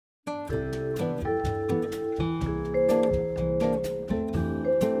Miss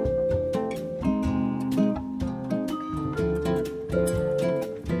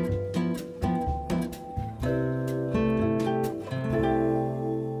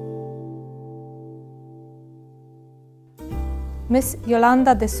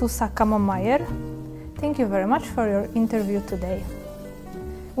Yolanda de SOUSA KAMMERMEIER, thank you very much for your interview today.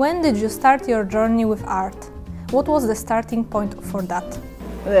 When did you start your journey with art? What was the starting point for that?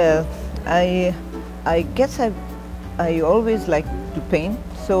 Well, I guess I always liked to paint,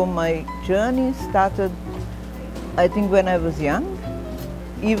 so my journey started, I think, when I was young,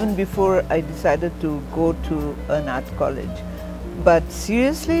 even before I decided to go to an art college. But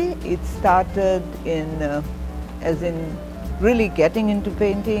seriously, it started as in really getting into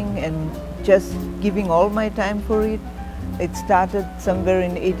painting and just giving all my time for it. It started somewhere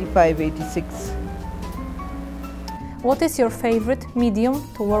in 85, 86. What is your favorite medium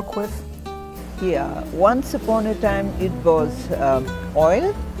to work with? Yeah, once upon a time it was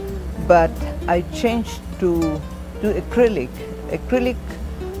oil, but I changed to acrylic. Acrylic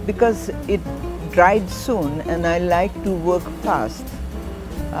because it dried soon and I like to work fast.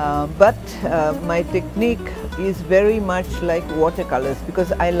 But my technique is very much like watercolors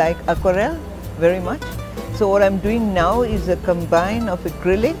because I like aquarelle very much. So what I'm doing now is a combine of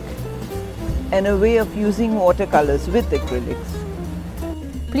acrylic and a way of using watercolors with acrylics.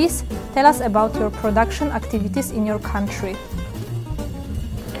 Please tell us about your production activities in your country.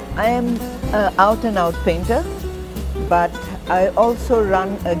 I am an out-and-out painter, but I also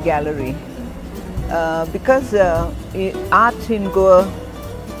run a gallery because art in Goa,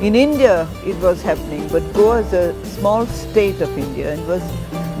 in India it was happening, but Goa is a small state of India and was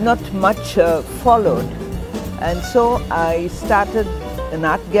not much followed. And so I started an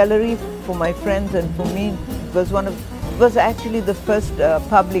art gallery for my friends and for me. It was actually the first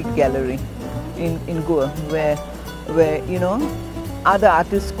public gallery in Goa where you know other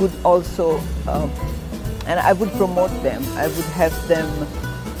artists could also and I would promote them. I would have them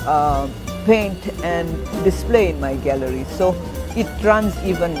paint and display in my gallery. So it runs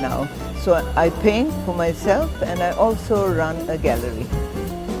even now. So I paint for myself and I also run a gallery.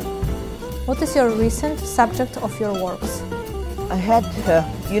 What is your recent subject of your works? I had,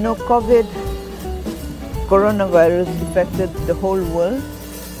 you know, coronavirus affected the whole world,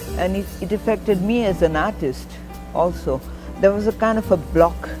 and it affected me as an artist also. There was a kind of a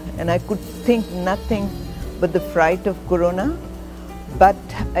block and I could think nothing but the fright of corona, but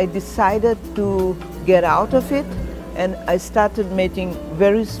I decided to get out of it and I started making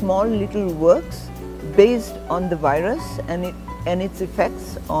very small little works based on the virus and its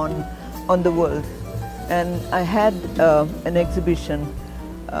effects on the world. And I had an exhibition,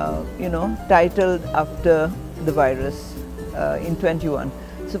 you know, titled after the virus in 21.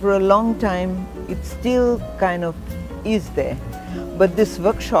 So for a long time, it still kind of is there. But this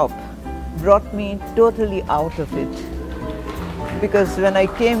workshop brought me totally out of it. Because when I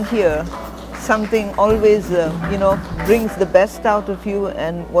came here, something always, you know, brings the best out of you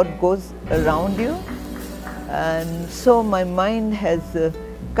and what goes around you. And so my mind has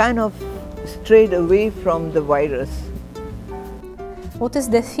kind of strayed away from the virus. What is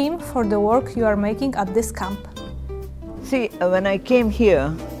the theme for the work you are making at this camp? See, when I came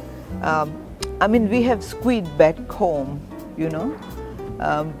here, I mean, we have squid back home, you know,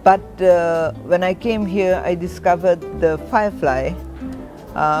 but when I came here, I discovered the firefly,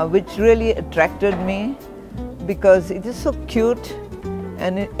 which really attracted me because it is so cute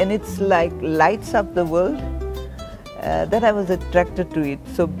and it's like lights up the world. That I was attracted to it.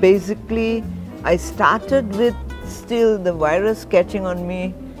 So basically I started with still the virus catching on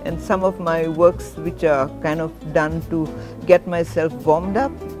me and some of my works which are kind of done to get myself warmed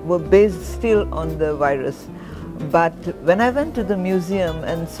up were based still on the virus. But when I went to the museum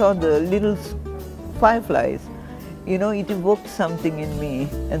and saw the little fireflies, you know, it evoked something in me,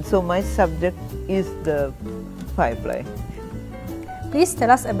 and so my subject is the firefly. Please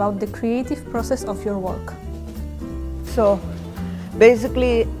tell us about the creative process of your work. So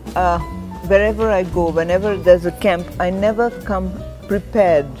basically, wherever I go, whenever there's a camp, I never come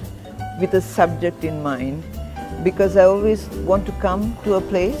prepared with a subject in mind because I always want to come to a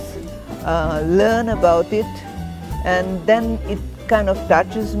place, learn about it, and then it kind of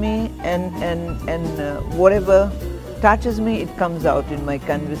touches me and whatever touches me, it comes out in my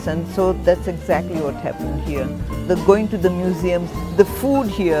canvas, and so that's exactly what happened here. The going to the museums, the food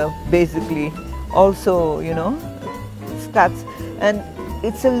here basically also, you know, starts, and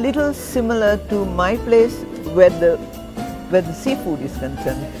it's a little similar to my place where the seafood is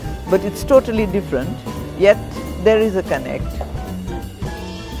concerned, but it's totally different, yet there is a connect.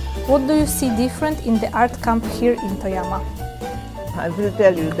 What do you see different in the art camp here in Toyama? I will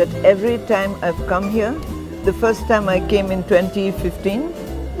tell you that every time I've come here, the first time I came in 2015,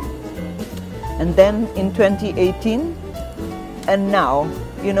 and then in 2018, and now,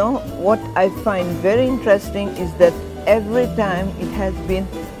 you know, what I find very interesting is that every time it has been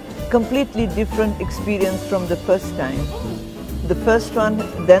completely different experience from the first time. The first one,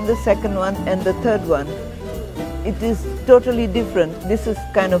 then the second one, and the third one. It is totally different. This is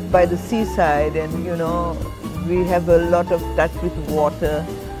kind of by the seaside, and you know, we have a lot of touch with water,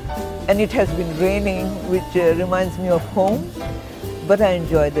 and it has been raining, which reminds me of home. But I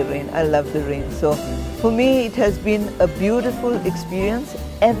enjoy the rain. I love the rain. So for me, it has been a beautiful experience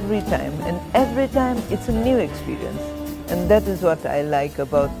every time, and every time it's a new experience, and that is what I like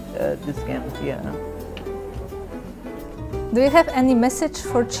about this camp. Yeah. Do you have any message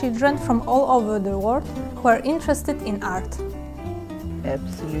for children from all over the world who are interested in art?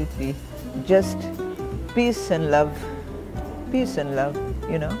 Absolutely. Just peace and love. Peace and love,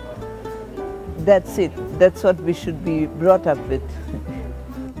 you know. That's it. That's what we should be brought up with.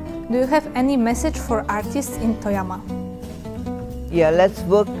 Do you have any message for artists in Toyama? Yeah, let's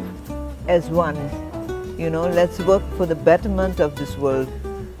work as one. You know, let's work for the betterment of this world.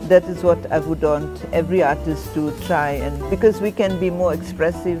 That is what I would want every artist to try, and because we can be more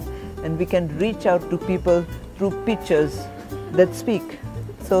expressive and we can reach out to people through pictures that speak.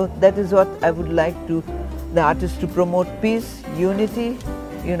 So that is what I would like to the artists to promote: peace, unity,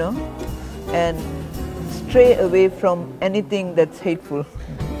 you know, and stray away from anything that's hateful.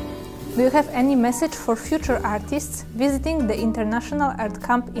 Do you have any message for future artists visiting the International Art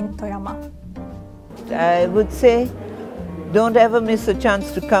Camp in Toyama? I would say, don't ever miss a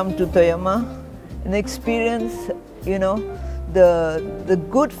chance to come to Toyama and experience, you know, the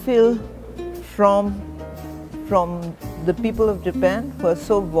good feel from the people of Japan, who are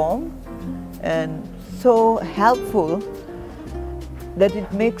so warm and so helpful that it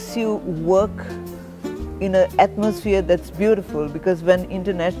makes you work in an atmosphere that's beautiful. Because when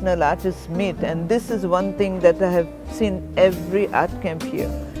international artists meet, and this is one thing that I have seen every art camp here,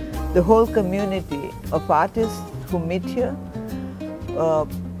 the whole community of artists who meet here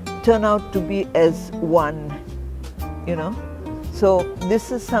turn out to be as one, you know. So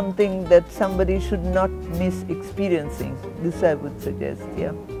this is something that somebody should not miss experiencing. This I would suggest,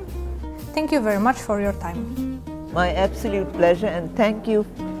 yeah. Thank you very much for your time. My absolute pleasure, and thank you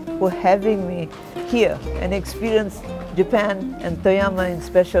for having me here and experience Japan and Toyama in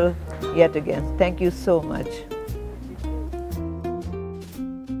special yet again. Thank you so much.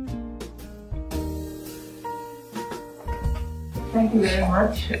 Thank you very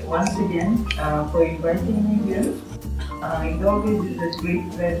much once again for inviting me here. It always is a great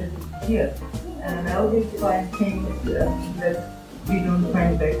pleasure to be here, and I always find things that we don't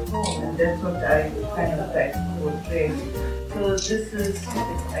find back home, and that's what I kind of try to portray. So this is,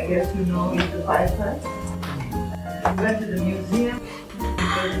 I guess you know, is the fireplace. We went to the museum.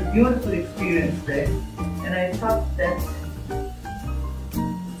 It was a beautiful experience there, and I thought that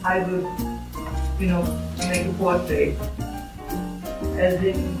I would, you know, make a portrait, as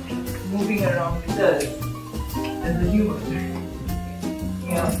in moving around with us as a human.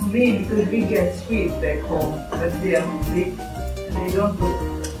 You know, for me, because we get sweet back home, but they don't look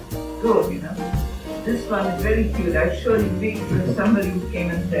good, you know. This one is very cute. I showed it big to somebody who came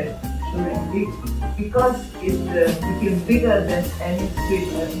and said, show it big. Because it became bigger than any sweet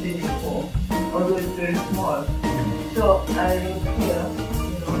I've seen before, although it's very small. So I wrote here,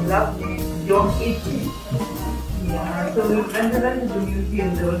 you know, love me, don't eat me. Yeah, so when we went to the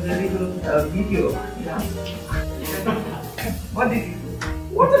museum, there was a little video, you know. What did you do?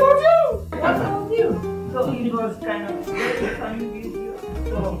 What about you? What about you? So it was kind of very funny video.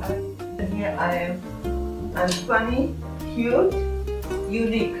 So here I am. I'm funny, cute,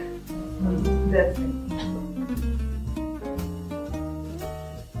 unique. That's it.